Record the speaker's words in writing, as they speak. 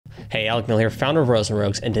Hey, Alec Miller here, founder of Royals and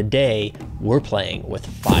Rogues, and today we're playing with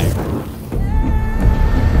fire.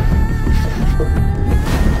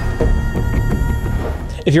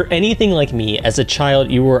 If you're anything like me, as a child,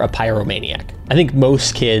 you were a pyromaniac. I think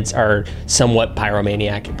most kids are somewhat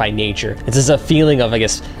pyromaniac by nature. It's just a feeling of, I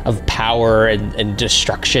guess, of power and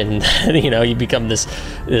destruction. You know, you become this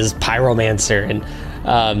pyromancer, and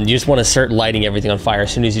you just want to start lighting everything on fire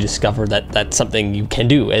as soon as you discover that that's something you can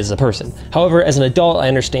do as a person. However, as an adult, I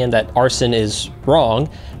understand that arson is wrong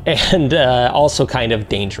and also kind of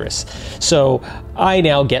dangerous. So I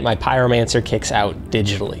now get my pyromancer kicks out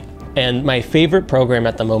digitally. And my favorite program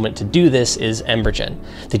at the moment to do this is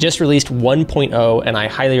EmberGen. They just released 1.0 and I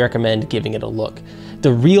highly recommend giving it a look.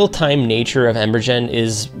 The real-time nature of EmberGen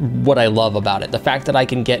is what I love about it. The fact that I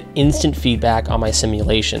can get instant feedback on my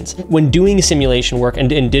simulations. When doing simulation work and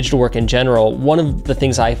digital work in general, one of the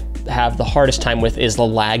things I have the hardest time with is the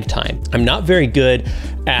lag time. I'm not very good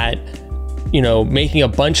at, you know, making a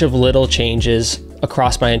bunch of little changes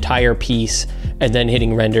across my entire piece and then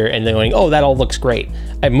hitting render and then going, oh, that all looks great.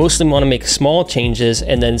 I mostly want to make small changes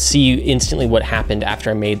and then see instantly what happened after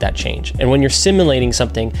I made that change. And when you're simulating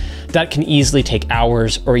something, that can easily take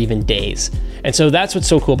hours or even days. And so that's what's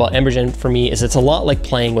so cool about EmberGen for me, is it's a lot like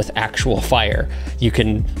playing with actual fire. You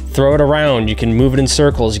can throw it around, you can move it in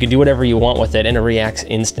circles, you can do whatever you want with it and it reacts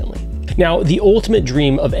instantly. Now, the ultimate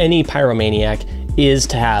dream of any pyromaniac is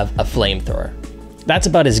to have a flamethrower. That's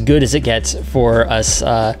about as good as it gets for us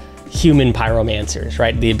human pyromancers,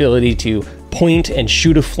 right? The ability to point and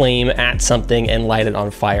shoot a flame at something and light it on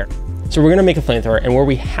fire. So we're gonna make a flamethrower, and where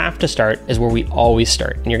we have to start is where we always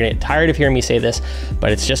start. And you're gonna get tired of hearing me say this,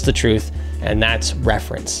 but it's just the truth, and that's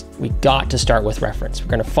reference. We got to start with reference. We're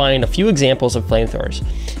gonna find a few examples of flamethrowers.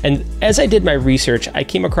 And as I did my research, I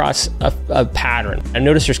came across a pattern. I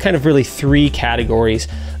noticed there's kind of really three categories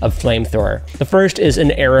of flamethrower. The first is an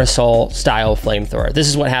aerosol style flamethrower. This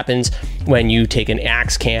is what happens when you take an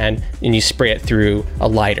axe can and you spray it through a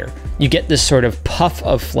lighter. You get this sort of puff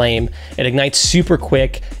of flame. It ignites super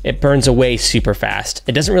quick. It burns away super fast.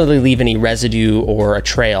 It doesn't really leave any residue or a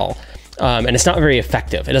trail. And it's not very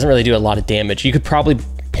effective. It doesn't really do a lot of damage. You could probably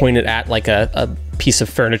point it at like a piece of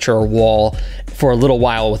furniture or wall for a little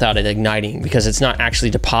while without it igniting, because it's not actually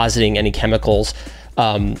depositing any chemicals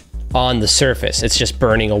on the surface. It's just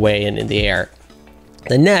burning away in the air.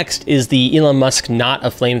 The next is the Elon Musk not a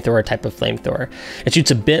flamethrower type of flamethrower. It shoots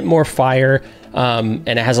a bit more fire and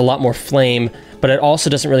it has a lot more flame, but it also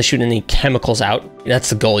doesn't really shoot any chemicals out. That's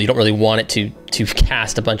the goal. You don't really want it to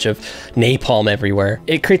cast a bunch of napalm everywhere.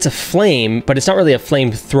 It creates a flame, but it's not really a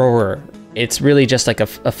flamethrower. It's really just like a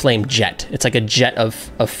flame jet. It's like a jet of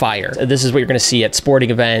fire. This is what you're gonna see at sporting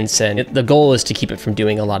events, and the goal is to keep it from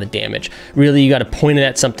doing a lot of damage. Really, you gotta point it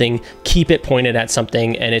at something, keep it pointed at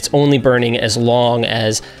something, and it's only burning as long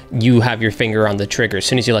as you have your finger on the trigger. As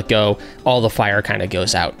soon as you let go, all the fire kind of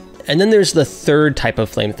goes out. And then there's the third type of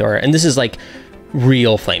flamethrower, and this is like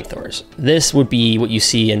real flamethrowers. This would be what you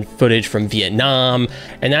see in footage from Vietnam,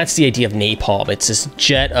 and that's the idea of napalm. It's this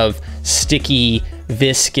jet of sticky,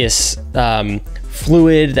 viscous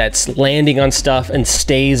fluid that's landing on stuff and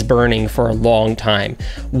stays burning for a long time.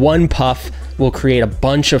 One puff will create a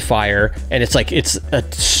bunch of fire, and it's like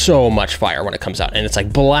so much fire when it comes out, and it's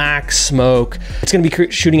like black smoke. It's going to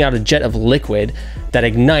be shooting out a jet of liquid that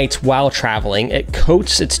ignites while traveling. It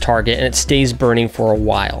coats its target and it stays burning for a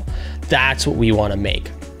while. That's what we want to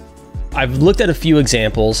make. I've looked at a few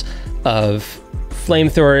examples of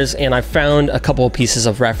flamethrowers, and I found a couple of pieces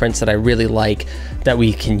of reference that I really like that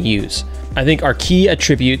we can use. I think our key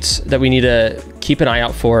attributes that we need to keep an eye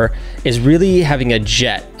out for is really having a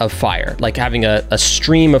jet of fire, like having a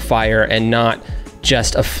stream of fire and not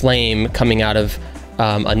just a flame coming out of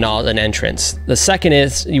an entrance. The second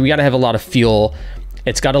is we got to have a lot of fuel.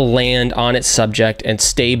 It's got to land on its subject and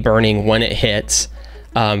stay burning when it hits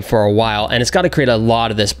for a while, and it's got to create a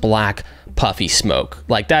lot of this black puffy smoke.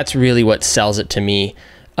 Like, that's really what sells it to me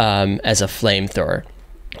as a flamethrower.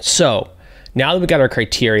 So now that we got our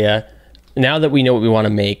criteria, now that we know what we want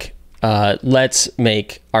to make, let's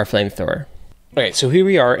make our flamethrower. Okay, so here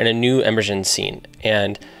we are in a new EmberGen scene,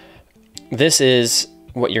 and this is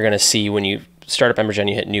what you're going to see when you start up EmberGen.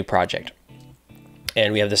 You hit new project,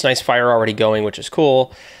 and we have this nice fire already going, which is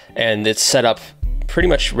cool, and it's set up pretty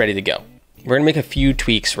much ready to go. We're gonna make a few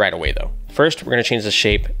tweaks right away though. First, we're gonna change the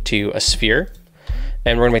shape to a sphere,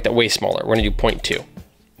 and we're gonna make that way smaller. We're gonna do 0.2.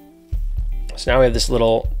 So now we have this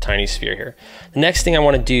little tiny sphere here. The next thing I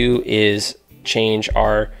wanna do is change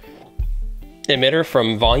our emitter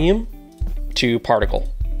from volume to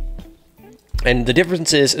particle. And the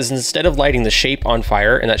difference is instead of lighting the shape on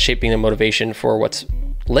fire and that shape being the motivation for what's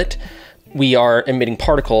lit, we are emitting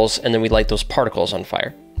particles, and then we light those particles on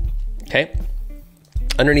fire. Okay.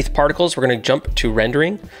 Underneath particles, we're going to jump to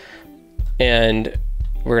rendering, and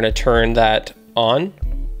we're going to turn that on.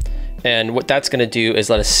 And what that's going to do is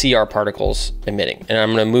let us see our particles emitting. And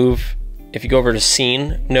I'm going to move, if you go over to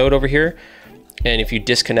scene node over here, and if you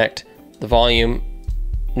disconnect the volume,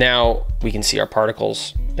 now we can see our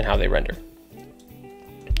particles and how they render.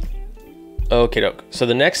 Okay, doke. So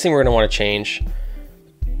the next thing we're going to want to change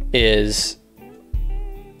is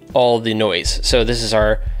all the noise. So this is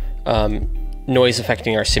our noise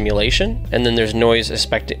affecting our simulation, and then there's noise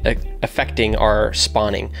affecting our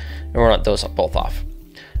spawning, and we're not those both off.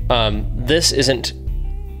 This isn't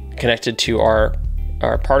connected to our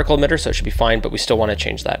particle emitter, so it should be fine, but we still want to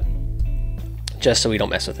change that just so we don't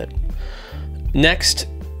mess with it. Next,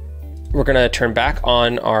 we're going to turn back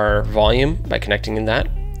on our volume by connecting that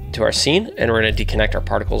to our scene, and we're going to deconnect our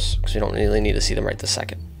particles because we don't really need to see them right this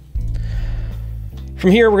second. From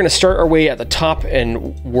here, we're going to start our way at the top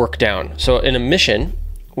and work down. So in emission,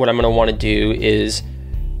 what I'm going to want to do is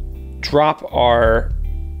drop our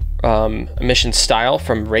emission style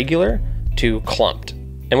from regular to clumped.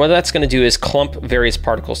 And what that's going to do is clump various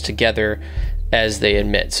particles together as they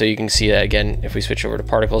emit. So you can see that again, if we switch over to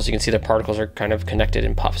particles, you can see the particles are kind of connected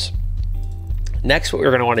in puffs. Next, what we're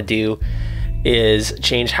going to want to do is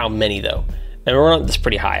change how many though. And we're on this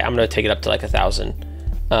pretty high. I'm going to take it up to like 1,000.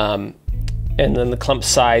 And then the clump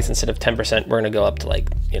size, instead of 10%, we're going to go up to like,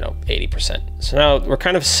 80%. So now we're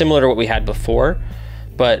kind of similar to what we had before,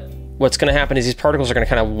 but what's going to happen is these particles are going to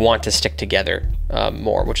kind of want to stick together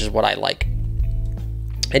more, which is what I like.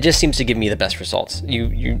 It just seems to give me the best results.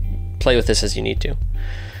 You play with this as you need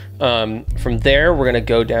to. From there, we're going to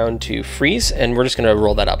go down to freeze, and we're just going to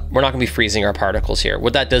roll that up. We're not going to be freezing our particles here.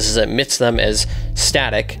 What that does is it emits them as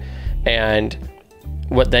static, and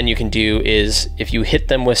what then you can do is if you hit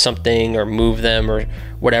them with something or move them or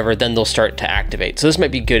whatever, then they'll start to activate. So this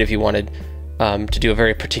might be good if you wanted to do a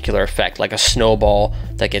very particular effect, like a snowball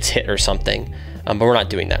that gets hit or something. But we're not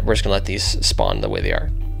doing that. We're just going to let these spawn the way they are.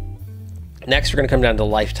 Next, we're going to come down to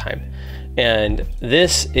lifetime. And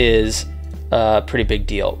this is a pretty big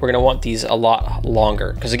deal. We're going to want these a lot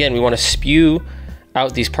longer because, again, we want to spew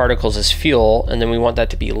out these particles as fuel, and then we want that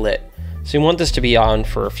to be lit. So we want this to be on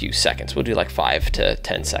for a few seconds. We'll do like 5 to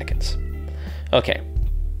 10 seconds. Okay.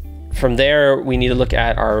 From there, we need to look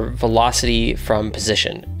at our velocity from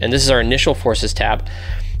position. And this is our initial forces tab.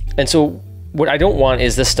 And so what I don't want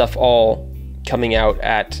is this stuff all coming out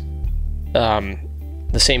at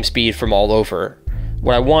the same speed from all over.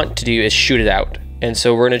 What I want to do is shoot it out. And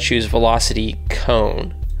so we're going to choose velocity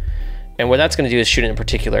cone. And what that's going to do is shoot in a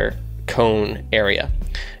particular cone area.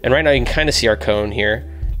 And right now you can kind of see our cone here.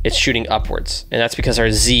 It's shooting upwards, and that's because our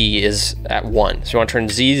Z is at 1. So we want to turn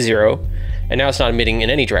Z 0, and now it's not emitting in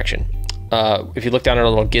any direction. If you look down at our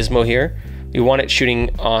little gizmo here, we want it shooting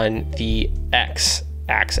on the X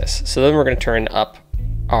axis. So then we're going to turn up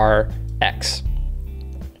our X.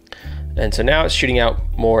 And so now it's shooting out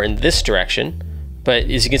more in this direction, but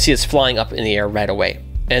as you can see, it's flying up in the air right away.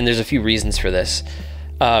 And there's a few reasons for this.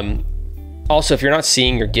 Also, if you're not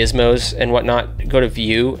seeing your gizmos and whatnot, go to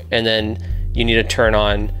view, and then you need to turn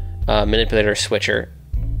on manipulator switcher,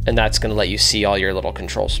 and that's going to let you see all your little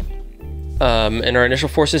controls. And our initial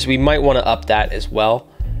forces, we might want to up that as well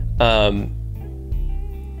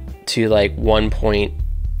to like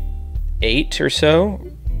 1.8 or so,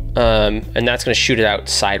 and that's going to shoot it out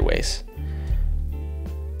sideways.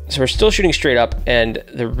 So we're still shooting straight up, and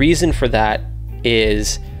the reason for that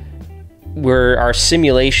is our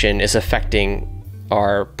simulation is affecting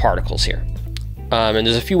our particles here. And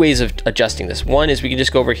there's a few ways of adjusting this. One is we can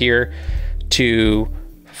just go over here to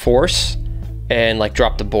force and like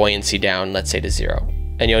drop the buoyancy down, let's say to 0.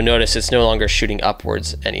 And you'll notice it's no longer shooting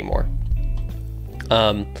upwards anymore.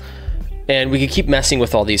 And we could keep messing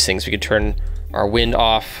with all these things. We could turn our wind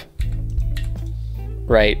off,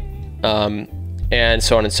 right? And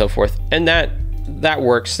so on and so forth. And that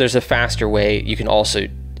works. There's a faster way. You can also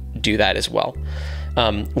do that as well.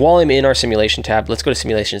 While I'm in our simulation tab, let's go to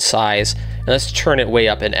simulation size, and let's turn it way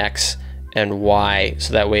up in X and Y,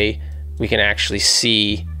 so that way we can actually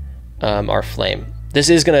see our flame. This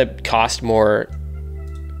is going to cost more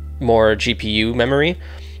GPU memory,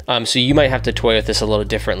 so you might have to toy with this a little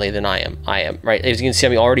differently than I am, right? As you can see,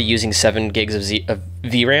 I'm already using 7 gigs of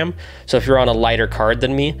VRAM, so if you're on a lighter card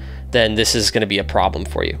than me, then this is going to be a problem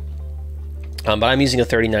for you. But I'm using a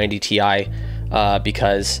 3090 Ti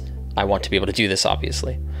because I want to be able to do this,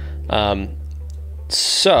 obviously.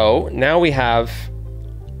 So now we have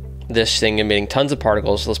this thing emitting tons of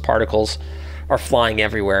particles. Those particles are flying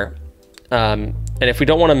everywhere. And And if we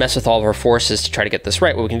don't want to mess with all of our forces to try to get this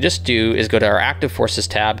right, what we can just do is go to our active forces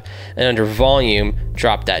tab and under volume,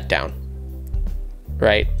 drop that down,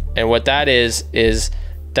 right? And what that is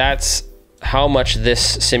that's how much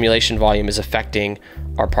this simulation volume is affecting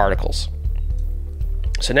our particles.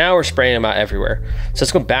 So now we're spraying them out everywhere. So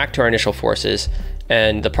let's go back to our initial forces.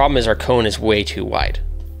 And the problem is our cone is way too wide.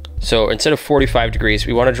 So instead of 45 degrees,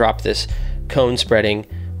 we want to drop this cone spreading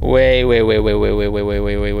way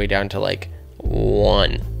down to like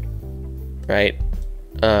 1, right?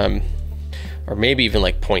 Or maybe even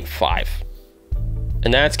like 0.5.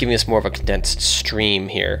 And that's giving us more of a condensed stream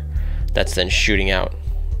here that's then shooting out.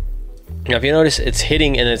 Now, if you notice, it's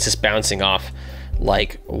hitting and it's just bouncing off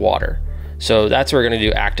like water. So that's where we're going to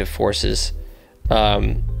do active forces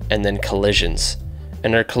and then collisions.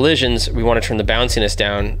 And our collisions, we want to turn the bounciness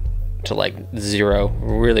down to like 0,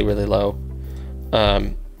 really low.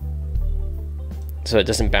 So it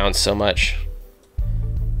doesn't bounce so much.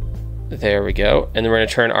 There we go. And then we're going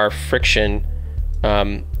to turn our friction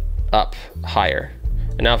up higher.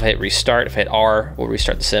 And now if I hit restart, if I hit R, we'll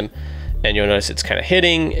restart the sim. And you'll notice it's kind of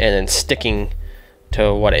hitting and then sticking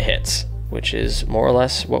to what it hits, which is more or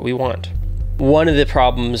less what we want. One of the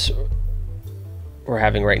problems we're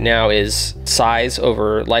having right now is size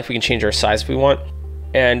over life. We can change our size if we want.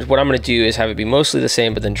 And what I'm going to do is have it be mostly the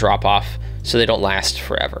same, but then drop off so they don't last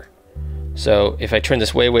forever. So if I turn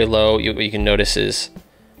this way low, what you can notice is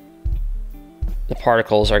the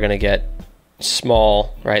particles are going to get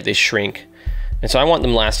small, right? They shrink. And so I want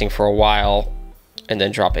them lasting for a while and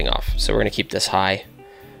then dropping off. So we're going to keep this high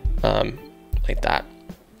like that.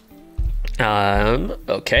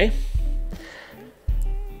 Okay.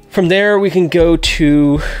 From there, we can go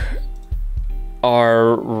to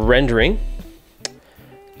our rendering,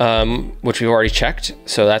 which we've already checked,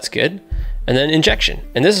 so that's good. And then injection.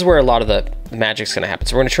 And this is where a lot of the magic's gonna happen.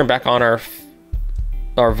 So we're gonna turn back on our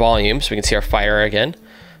volume so we can see our fire again,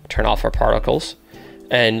 turn off our particles.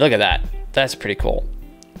 And look at that, that's pretty cool.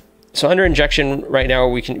 So under injection right now,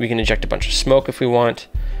 we can inject a bunch of smoke if we want.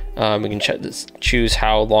 We can choose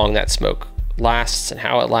how long that smoke lasts and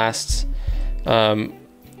how it lasts.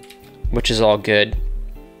 Which is all good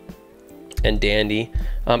and dandy.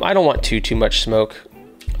 I don't want too much smoke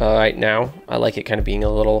right now. I like it kind of being a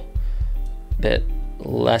little bit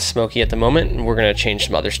less smoky at the moment, and we're gonna change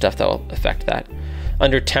some other stuff that will affect that.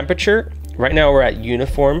 Under temperature, right now we're at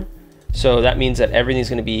uniform, so that means that everything's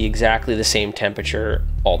gonna be exactly the same temperature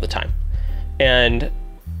all the time. And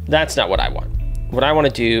that's not what I want. What I wanna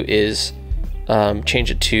do is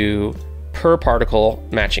change it to per particle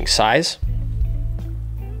matching size.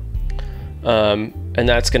 And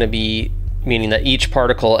that's going to be meaning that each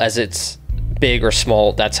particle, as it's big or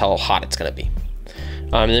small, that's how hot it's going to be.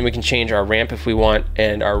 And then we can change our ramp if we want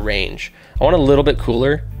and our range. I want a little bit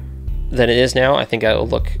cooler than it is now. I think that will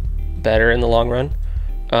look better in the long run.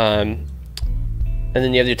 And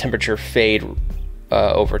then you have your temperature fade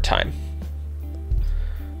over time.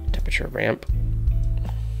 Temperature ramp.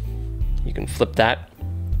 You can flip that.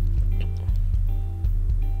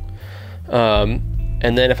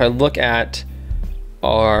 And then if I look at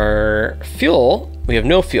our fuel, we have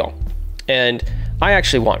no fuel. And I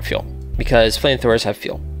actually want fuel because flamethrowers have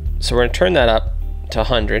fuel. So we're gonna turn that up to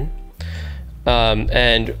 100.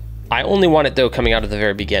 And I only want it though coming out of the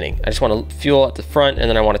very beginning. I just want fuel at the front and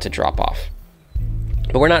then I want it to drop off.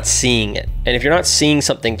 But we're not seeing it. And if you're not seeing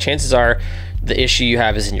something, chances are the issue you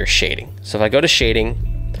have is in your shading. So if I go to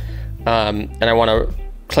shading and I wanna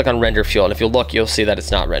click on render fuel, and if you look, you'll see that it's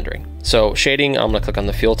not rendering. So shading, I'm gonna click on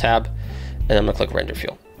the fuel tab, and I'm gonna click render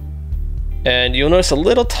fuel. And you'll notice a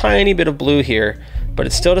little tiny bit of blue here, but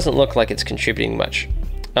it still doesn't look like it's contributing much.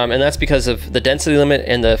 And that's because of the density limit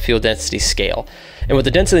and the fuel density scale. And what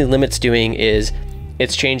the density limit's doing is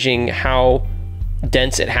it's changing how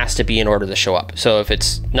dense it has to be in order to show up. So if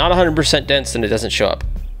it's not 100% dense, then it doesn't show up.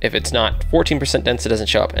 If it's not 14% dense, it doesn't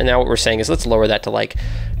show up. And now what we're saying is let's lower that to like,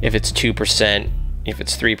 if it's 2%, if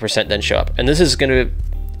it's 3%, then show up. And this is going to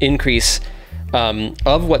increase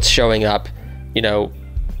of what's showing up, you know,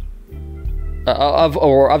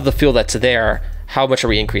 of the fuel that's there. How much are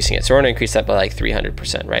we increasing it? So we're going to increase that by like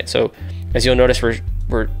 300%, right? So as you'll notice,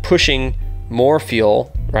 we're pushing more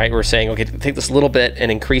fuel, right? We're saying, okay, take this little bit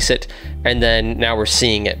and increase it, and then now we're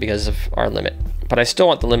seeing it because of our limit. But I still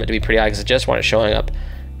want the limit to be pretty high because I just want it showing up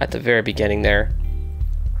at the very beginning there.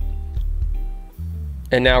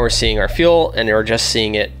 And now we're seeing our fuel, and we're just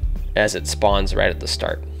seeing it as it spawns right at the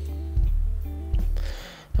start.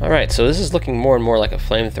 All right, so this is looking more and more like a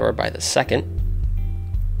flamethrower by the second.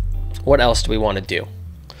 What else do we want to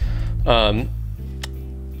do?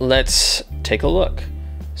 Let's take a look.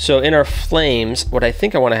 So in our flames, what I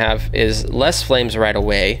think I want to have is less flames right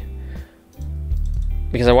away,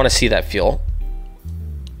 because I want to see that fuel.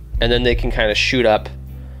 And then they can kind of shoot up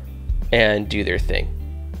and do their thing,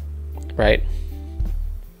 right?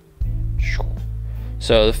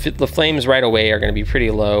 So the flames right away are going to be pretty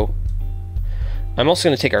low. I'm also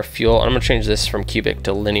going to take our fuel, and I'm going to change this from cubic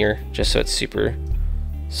to linear, just so it's super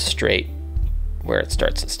straight where it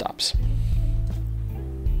starts and stops.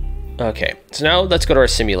 Okay, so now let's go to our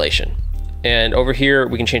simulation. And over here,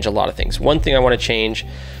 we can change a lot of things. One thing I want to change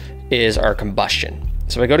is our combustion.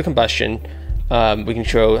 So if I go to combustion, we can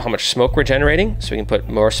show how much smoke we're generating. So we can put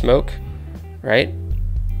more smoke, right?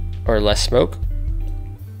 Or less smoke.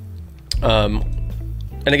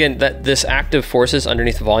 And again, this active forces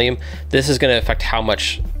underneath the volume, this is going to affect how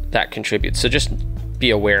much that contributes. So just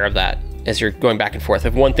be aware of that as you're going back and forth.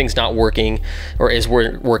 If one thing's not working or is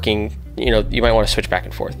working, you might want to switch back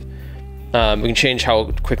and forth. We can change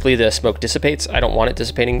how quickly the smoke dissipates. I don't want it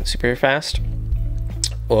dissipating super fast.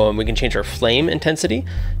 We can change our flame intensity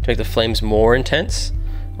to make the flames more intense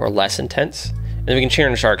or less intense. And then we can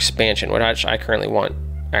change our expansion, which I currently want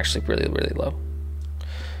actually really, really low.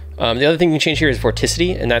 The other thing you can change here is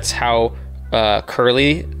vorticity, and that's how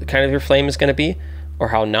curly kind of your flame is going to be, or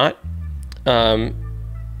how not.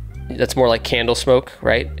 That's more like candle smoke,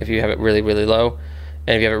 right? If you have it really, really low,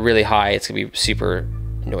 and if you have it really high, it's going to be super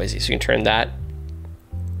noisy. So you can turn that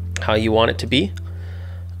how you want it to be.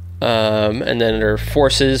 And then under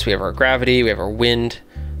forces, we have our gravity, we have our wind,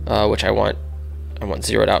 which I want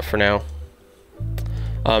zeroed out for now.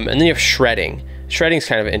 And then you have shredding. Shredding is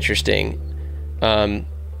kind of interesting.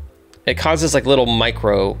 It causes like little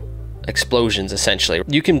micro explosions, essentially.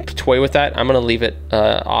 You can toy with that. I'm going to leave it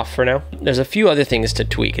off for now. There's a few other things to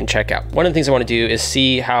tweak and check out. One of the things I want to do is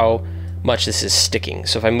see how much this is sticking.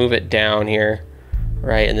 So if I move it down here,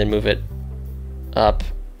 right, and then move it up,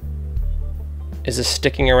 is this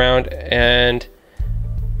sticking around? And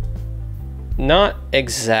not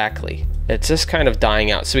exactly. It's just kind of dying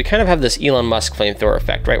out. So we kind of have this Elon Musk flamethrower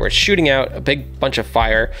effect, right? Where it's shooting out a big bunch of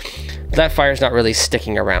fire, but that fire is not really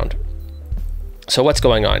sticking around. So what's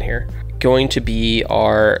going on here? Going to be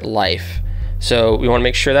our life. So we want to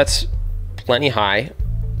make sure that's plenty high.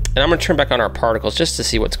 And I'm going to turn back on our particles just to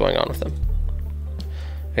see what's going on with them.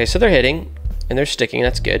 Okay, so they're hitting and they're sticking.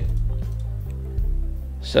 That's good.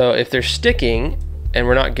 So if they're sticking and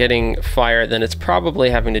we're not getting fire, then it's probably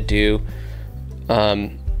having to do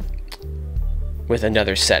with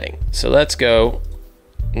another setting. So let's go,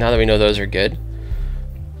 now that we know those are good,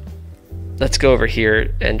 let's go over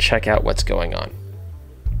here and check out what's going on.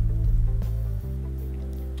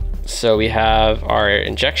 So we have our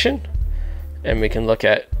injection, and we can look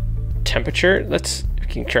at temperature. We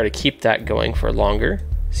can try to keep that going for longer,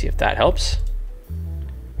 see if that helps.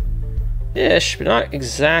 Ish, but not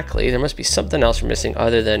exactly. There must be something else we're missing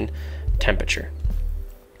other than temperature.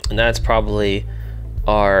 And that's probably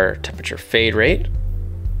our temperature fade rate.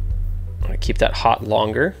 I'm gonna keep that hot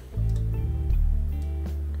longer.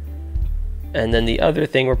 And then the other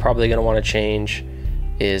thing we're probably gonna wanna change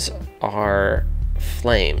is our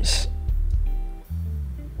flames.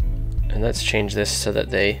 And let's change this so that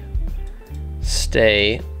they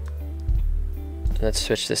stay. Let's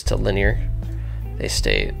switch this to linear. They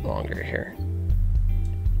stay longer here.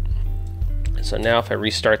 So now if I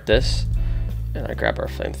restart this and I grab our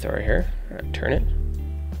flamethrower here, I turn it.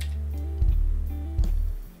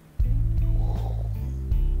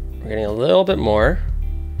 We're getting a little bit more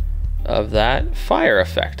of that fire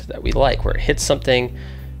effect that we like, where it hits something,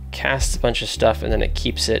 casts a bunch of stuff, and then it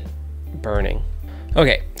keeps it burning.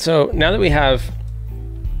 Okay, so now that we have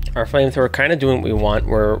our flamethrower kind of doing what we want,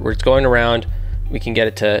 where it's going around, we can get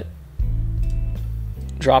it to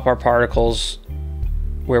drop our particles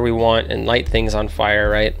where we want and light things on fire,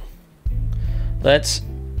 right? Let's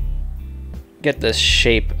get this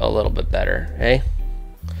shape a little bit better, okay?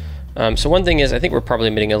 So one thing is, I think we're probably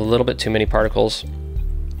emitting a little bit too many particles.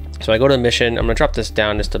 So I go to emission, I'm gonna drop this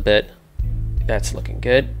down just a bit. That's looking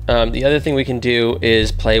good. The other thing we can do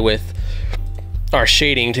is play with our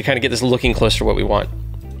shading to kind of get this looking closer to what we want.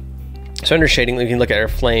 So under shading, we can look at our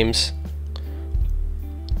flames,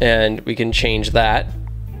 and we can change that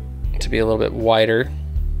to be a little bit wider.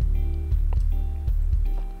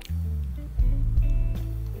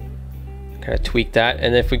 Kind of tweak that.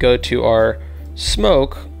 And if we go to our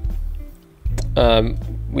smoke,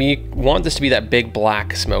 we want this to be that big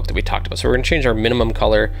black smoke that we talked about. So we're gonna change our minimum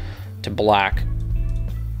color to black.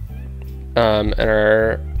 And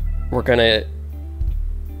we're gonna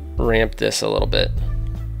ramp this a little bit.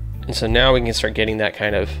 And so now we can start getting that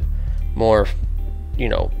kind of more,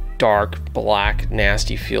 dark, black,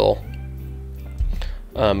 nasty feel.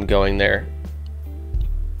 going there,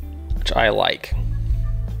 which I like.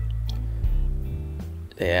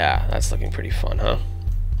 Yeah, that's looking pretty fun, huh?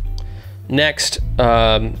 Next,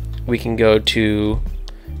 we can go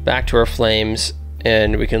back to our flames,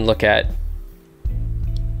 and we can look at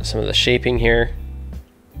some of the shaping here,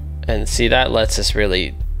 and see, that lets us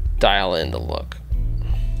really dial in the look.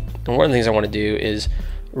 And one of the things I want to do is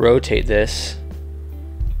rotate this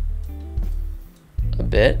a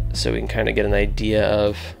bit so we can kind of get an idea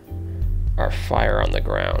of our fire on the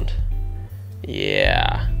ground.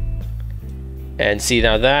 Yeah. And see,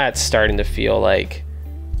 now that's starting to feel like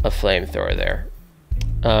a flamethrower there.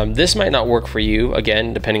 This might not work for you,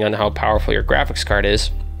 again, depending on how powerful your graphics card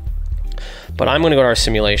is. But I'm going to go to our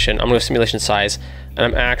simulation. I'm going to go to simulation size, and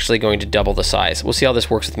I'm actually going to double the size. We'll see how this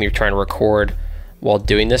works with me trying to record while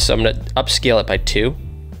doing this. So I'm going to upscale it by 2.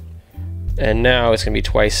 And now it's going to be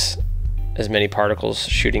twice as many particles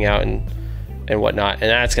shooting out and whatnot. And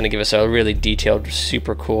that's going to give us a really detailed,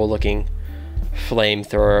 super cool looking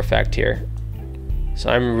flamethrower effect here. So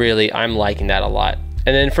I'm liking that a lot.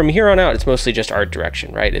 And then from here on out, it's mostly just art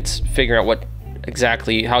direction, right? It's figuring out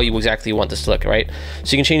how you exactly want this to look, right?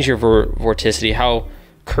 So you can change your vorticity. How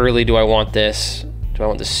curly do I want this? Do I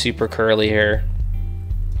want this super curly here?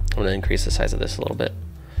 I'm gonna increase the size of this a little bit.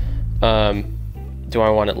 Do I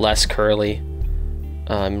want it less curly?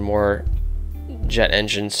 More jet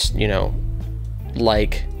engines, you know,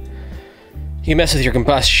 like. You mess with your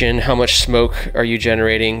combustion. How much smoke are you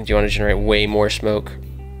generating? Do you want to generate way more smoke?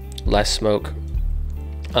 Less smoke?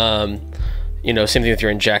 You know, same thing with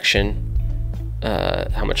your injection.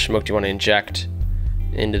 How much smoke do you want to inject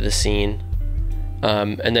into the scene?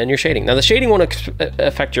 And then your shading. Now the shading won't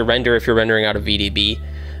affect your render if you're rendering out of VDB,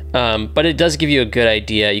 but it does give you a good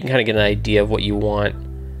idea. You can kind of get an idea of what you want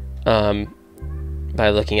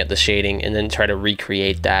by looking at the shading, and then try to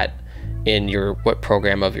recreate that in what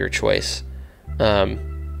program of your choice.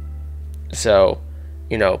 So,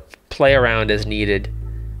 you know, play around as needed.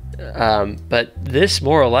 But this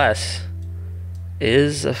more or less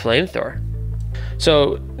is a flamethrower.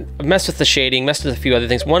 So mess with the shading, mess with a few other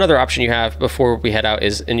things. One other option you have before we head out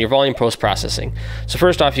is in your volume post-processing. So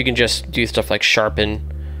first off, you can just do stuff like sharpen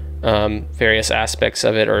various aspects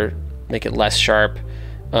of it, or make it less sharp.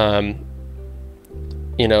 You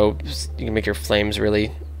know, you can make your flames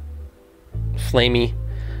really flamey.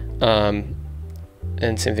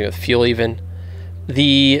 And same thing with fuel even.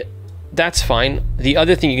 That's fine. The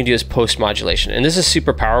other thing you can do is post-modulation, and this is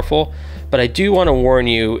super powerful, but I do want to warn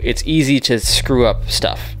you, it's easy to screw up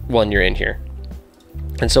stuff when you're in here.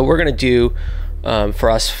 And so we're going to do, for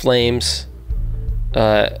us, flames,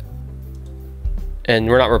 and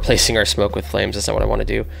we're not replacing our smoke with flames. That's not what I want to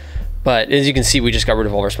do. But as you can see, we just got rid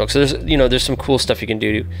of all our smoke. So there's some cool stuff you can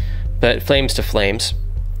do, but flames to flames,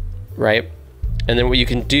 right? And then what you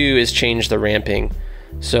can do is change the ramping.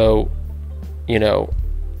 So, you know,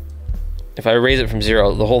 if I raise it from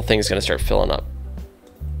 0, the whole thing is going to start filling up.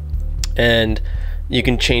 And you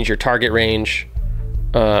can change your target range.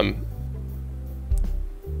 And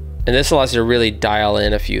this allows you to really dial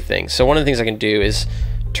in a few things. So one of the things I can do is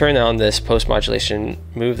turn on this post modulation,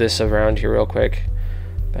 move this around here real quick,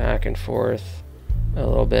 back and forth a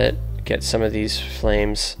little bit, get some of these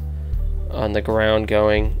flames on the ground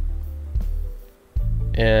going.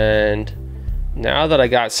 And now that I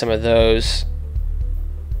got some of those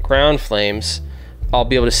ground flames, I'll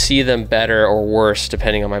be able to see them better or worse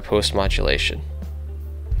depending on my post modulation,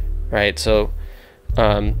 right? So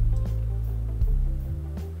I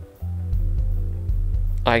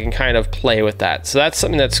can kind of play with that. So that's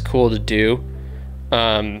something that's cool to do.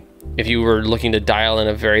 If you were looking to dial in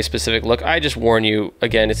a very specific look, I just warn you,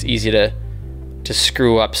 again, it's easy to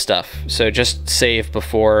screw up stuff. So just save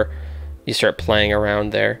before you start playing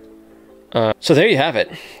around there. So there you have it.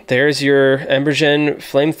 There's your EmberGen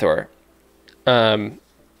Flamethrower. I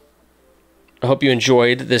hope you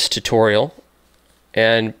enjoyed this tutorial,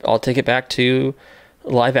 and I'll take it back to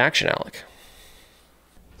live action, Alec.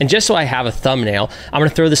 And just so I have a thumbnail, I'm going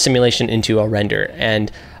to throw the simulation into a render,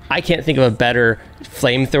 and I can't think of a better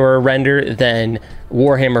flamethrower render than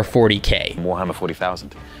Warhammer 40K. Warhammer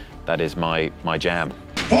 40,000. That is my jam.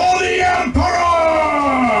 For the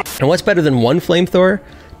Emperor! And what's better than one flamethrower?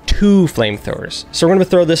 2 flamethrowers. So we're going to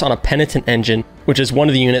throw this on a Penitent engine, which is one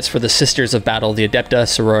of the units for the Sisters of Battle, the Adepta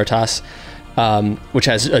Sororitas, which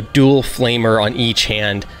has a dual flamer on each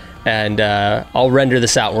hand. And I'll render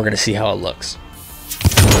this out and we're going to see how it looks.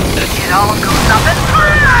 It all goes up in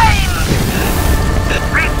flames!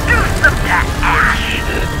 Reduce them to ash!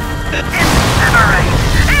 Incinerate!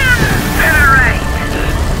 Incinerate!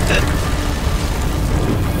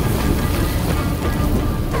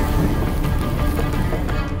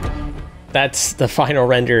 that's the final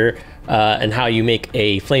render and how you make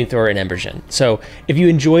a flamethrower in EmberGen. So if you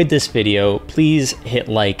enjoyed this video, please hit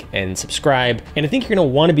like and subscribe. And I think you're gonna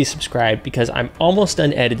wanna be subscribed because I'm almost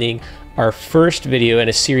done editing our first video in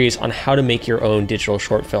a series on how to make your own digital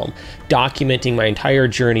short film, documenting my entire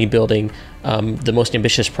journey building the most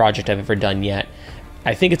ambitious project I've ever done yet.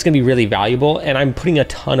 I think it's gonna be really valuable, and I'm putting a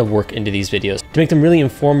ton of work into these videos to make them really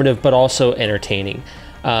informative, but also entertaining.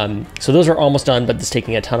 So those are almost done, but it's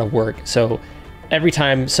taking a ton of work. So every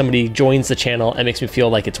time somebody joins the channel, it makes me feel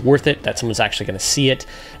like it's worth it, that someone's actually gonna see it,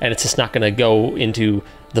 and it's just not gonna go into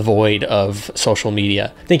the void of social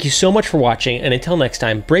media. Thank you so much for watching, and until next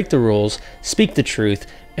time, break the rules, speak the truth,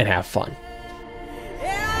 and have fun.